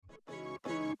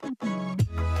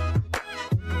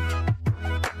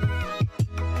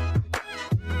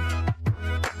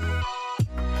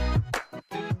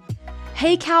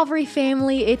Hey Calvary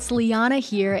family, it's Liana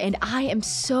here, and I am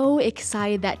so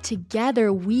excited that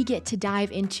together we get to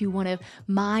dive into one of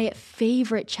my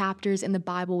favorite chapters in the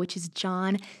Bible, which is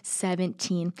John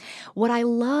 17. What I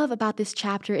love about this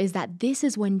chapter is that this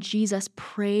is when Jesus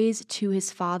prays to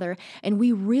his Father, and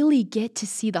we really get to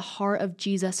see the heart of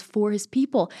Jesus for his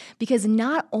people, because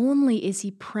not only is he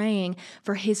praying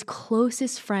for his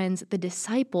closest friends, the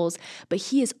disciples, but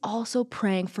he is also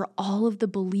praying for all of the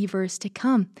believers to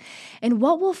come. And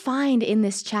what we'll find in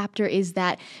this chapter is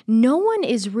that no one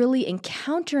is really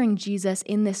encountering Jesus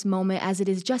in this moment, as it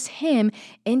is just him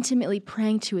intimately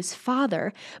praying to his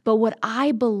Father. But what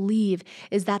I believe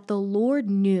is that the Lord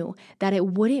knew that it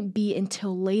wouldn't be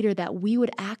until later that we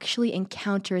would actually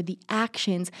encounter the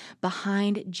actions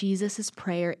behind Jesus'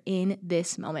 prayer in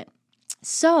this moment.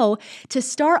 So to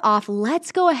start off,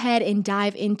 let's go ahead and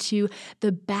dive into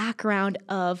the background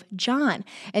of John.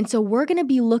 And so we're going to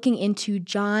be looking into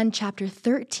John chapter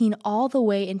 13 all the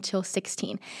way until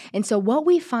 16. And so what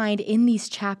we find in these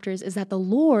chapters is that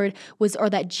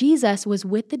that Jesus was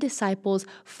with the disciples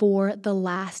for the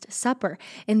Last Supper.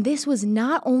 And this was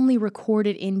not only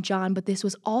recorded in John, but this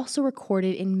was also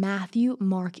recorded in Matthew,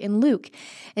 Mark, and Luke.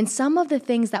 And some of the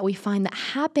things that we find that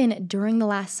happen during the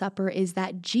Last Supper is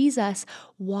that Jesus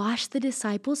washed the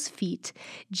disciples' feet.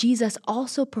 Jesus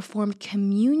also performed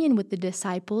communion with the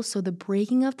disciples, so the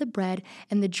breaking of the bread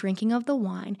and the drinking of the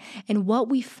wine. And what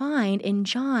we find in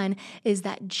John is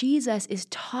that Jesus is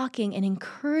talking and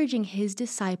encouraging his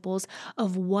disciples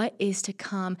of what is to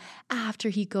come after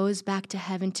he goes back to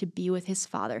heaven to be with his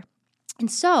Father. And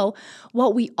so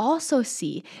what we also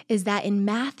see is that in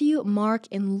Matthew, Mark,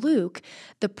 and Luke,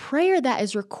 the prayer that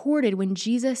is recorded when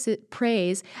Jesus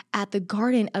prays at the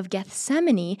Garden of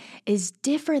Gethsemane is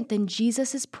different than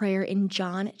Jesus' prayer in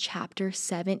John chapter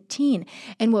 17.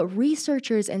 And what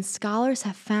researchers and scholars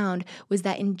have found was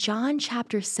that in John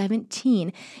chapter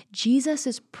 17,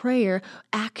 Jesus' prayer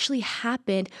actually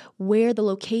happened where the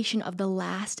location of the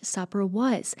Last Supper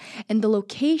was. And the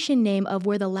location name of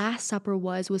where the Last Supper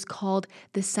was called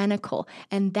the cenacle.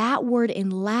 And that word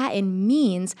in Latin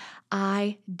means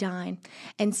I dine.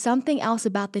 And something else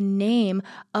about the name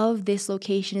of this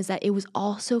location is that it was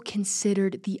also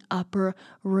considered the upper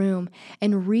room.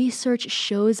 And research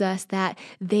shows us that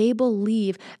they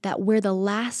believe that where the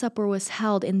Last Supper was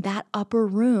held in that upper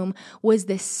room was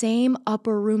the same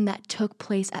upper room that took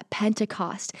place at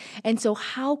Pentecost. And so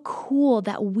how cool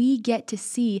that we get to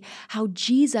see how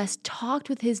Jesus talked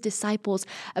with his disciples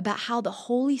about how the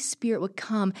Holy Spirit would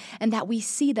come, and that we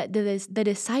see that the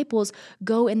disciples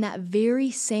go in that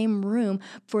very same room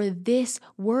for this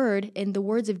word and the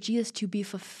words of Jesus to be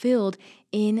fulfilled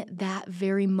in that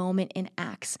very moment in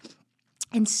Acts.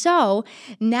 And so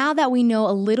now that we know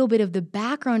a little bit of the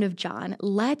background of John,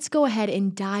 let's go ahead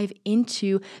and dive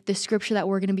into the scripture that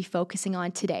we're going to be focusing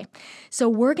on today. So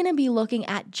we're going to be looking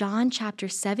at John chapter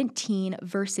 17,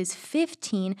 verses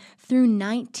 15 through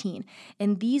 19.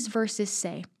 And these verses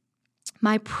say,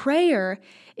 "My prayer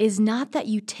is not that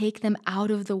you take them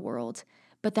out of the world,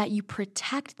 but that you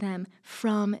protect them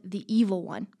from the evil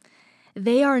one.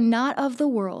 They are not of the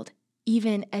world,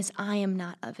 even as I am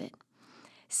not of it.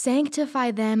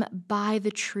 Sanctify them by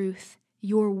the truth.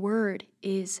 Your word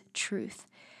is truth.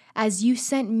 As you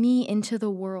sent me into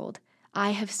the world,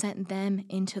 I have sent them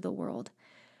into the world.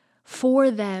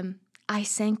 For them I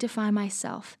sanctify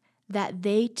myself, that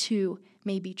they too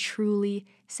may be truly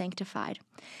sanctified."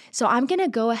 So I'm going to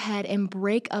go ahead and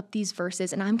break up these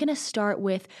verses, and I'm going to start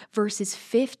with verses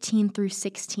 15 through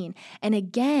 16. And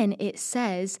again, it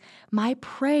says, "My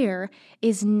prayer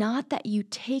is not that you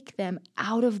take them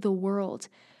out of the world,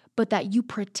 but that you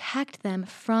protect them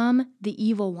from the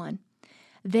evil one.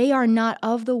 They are not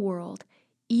of the world,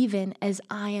 even as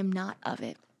I am not of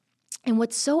it." And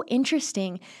what's so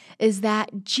interesting is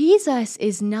that Jesus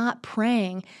is not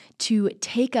praying to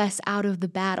take us out of the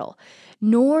battle,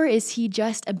 nor is he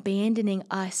just abandoning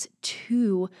us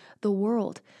to the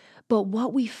world. But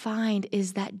what we find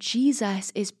is that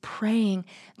Jesus is praying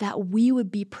that we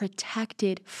would be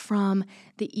protected from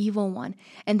the evil one,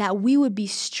 and that we would be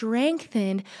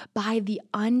strengthened by the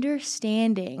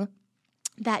understanding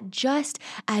that just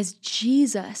as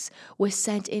Jesus was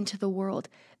sent into the world,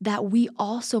 that we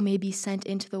also may be sent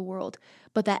into the world,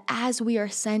 but that as we are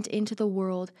sent into the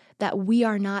world, that we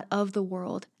are not of the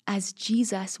world, as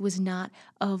Jesus was not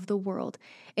of the world.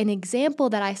 An example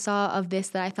that I saw of this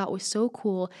that I thought was so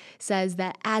cool says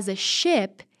that as a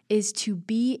ship is to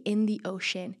be in the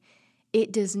ocean,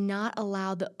 it does not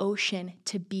allow the ocean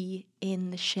to be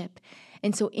in the ship.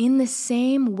 And so in the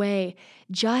same way,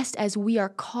 just as we are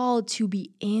called to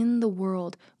be in the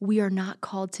world, we are not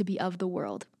called to be of the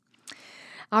world.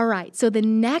 All right, so the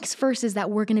next verses that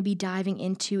we're going to be diving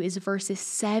into is verses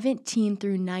 17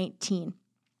 through 19.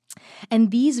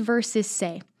 And these verses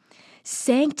say,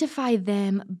 "Sanctify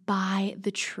them by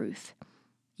the truth.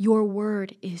 Your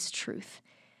word is truth.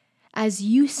 As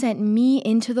you sent me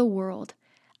into the world,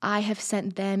 I have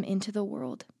sent them into the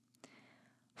world.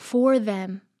 For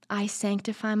them I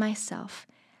sanctify myself,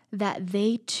 that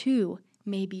they too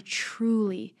may be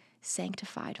truly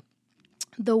sanctified."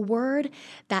 The word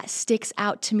that sticks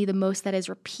out to me the most, that is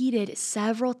repeated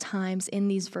several times in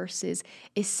these verses,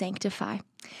 is sanctify.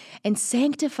 And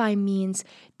sanctify means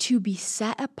to be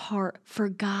set apart for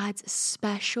God's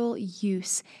special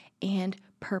use and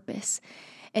purpose.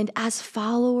 And as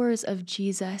followers of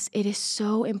Jesus, it is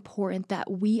so important that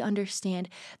we understand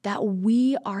that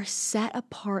we are set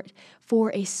apart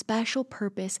for a special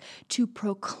purpose to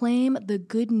proclaim the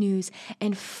good news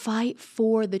and fight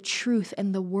for the truth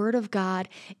and the word of God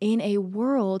in a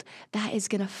world that is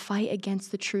going to fight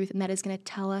against the truth and that is going to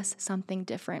tell us something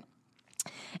different.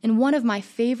 And one of my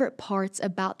favorite parts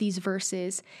about these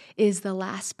verses is the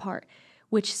last part,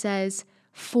 which says,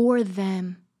 "For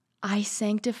them I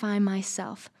sanctify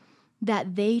myself,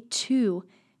 that they too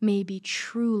may be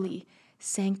truly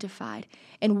sanctified."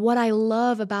 And what I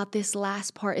love about this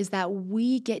last part is that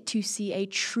we get to see a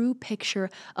true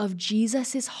picture of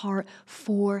Jesus's heart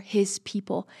for his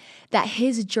people, that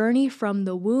his journey from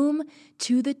the womb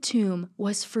to the tomb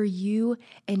was for you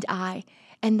and I,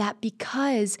 and that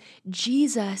because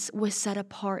Jesus was set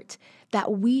apart,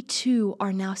 that we too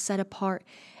are now set apart,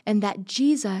 and that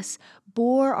Jesus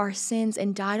bore our sins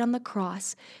and died on the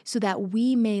cross so that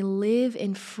we may live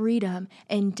in freedom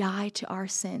and die to our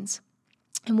sins.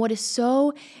 And what is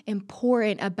so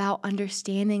important about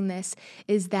understanding this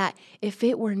is that if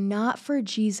it were not for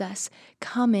Jesus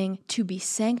coming to be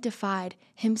sanctified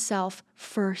himself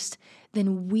first,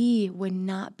 then we would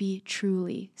not be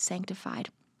truly sanctified.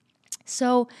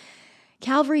 So,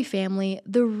 Calvary family,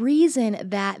 the reason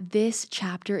that this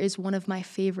chapter is one of my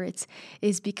favorites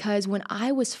is because when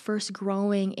I was first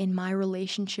growing in my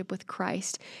relationship with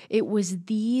Christ, it was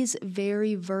these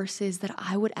very verses that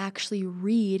I would actually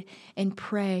read and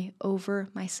pray over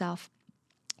myself.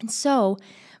 And so,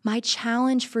 my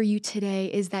challenge for you today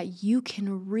is that you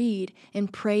can read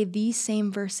and pray these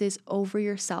same verses over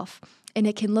yourself. And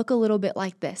it can look a little bit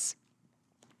like this.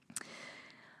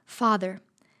 Father,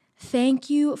 thank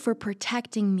you for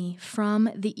protecting me from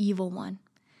the evil one.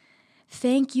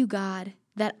 Thank you, God,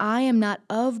 that I am not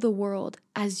of the world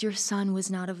as your Son was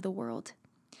not of the world.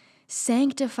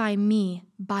 Sanctify me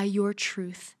by your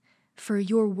truth, for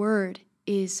your word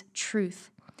is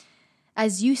truth.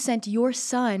 As you sent your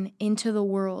Son into the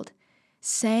world,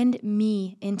 send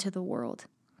me into the world.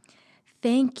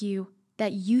 Thank you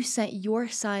that you sent your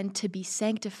Son to be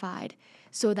sanctified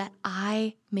so that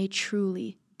I may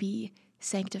truly be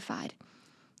sanctified.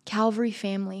 Calvary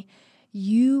family,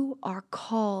 you are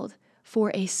called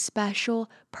for a special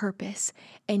purpose,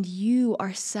 and you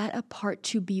are set apart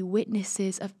to be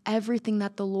witnesses of everything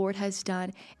that the Lord has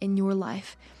done in your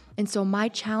life. And so my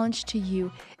challenge to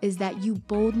you is that you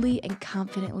boldly and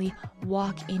confidently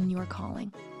walk in your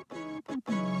calling.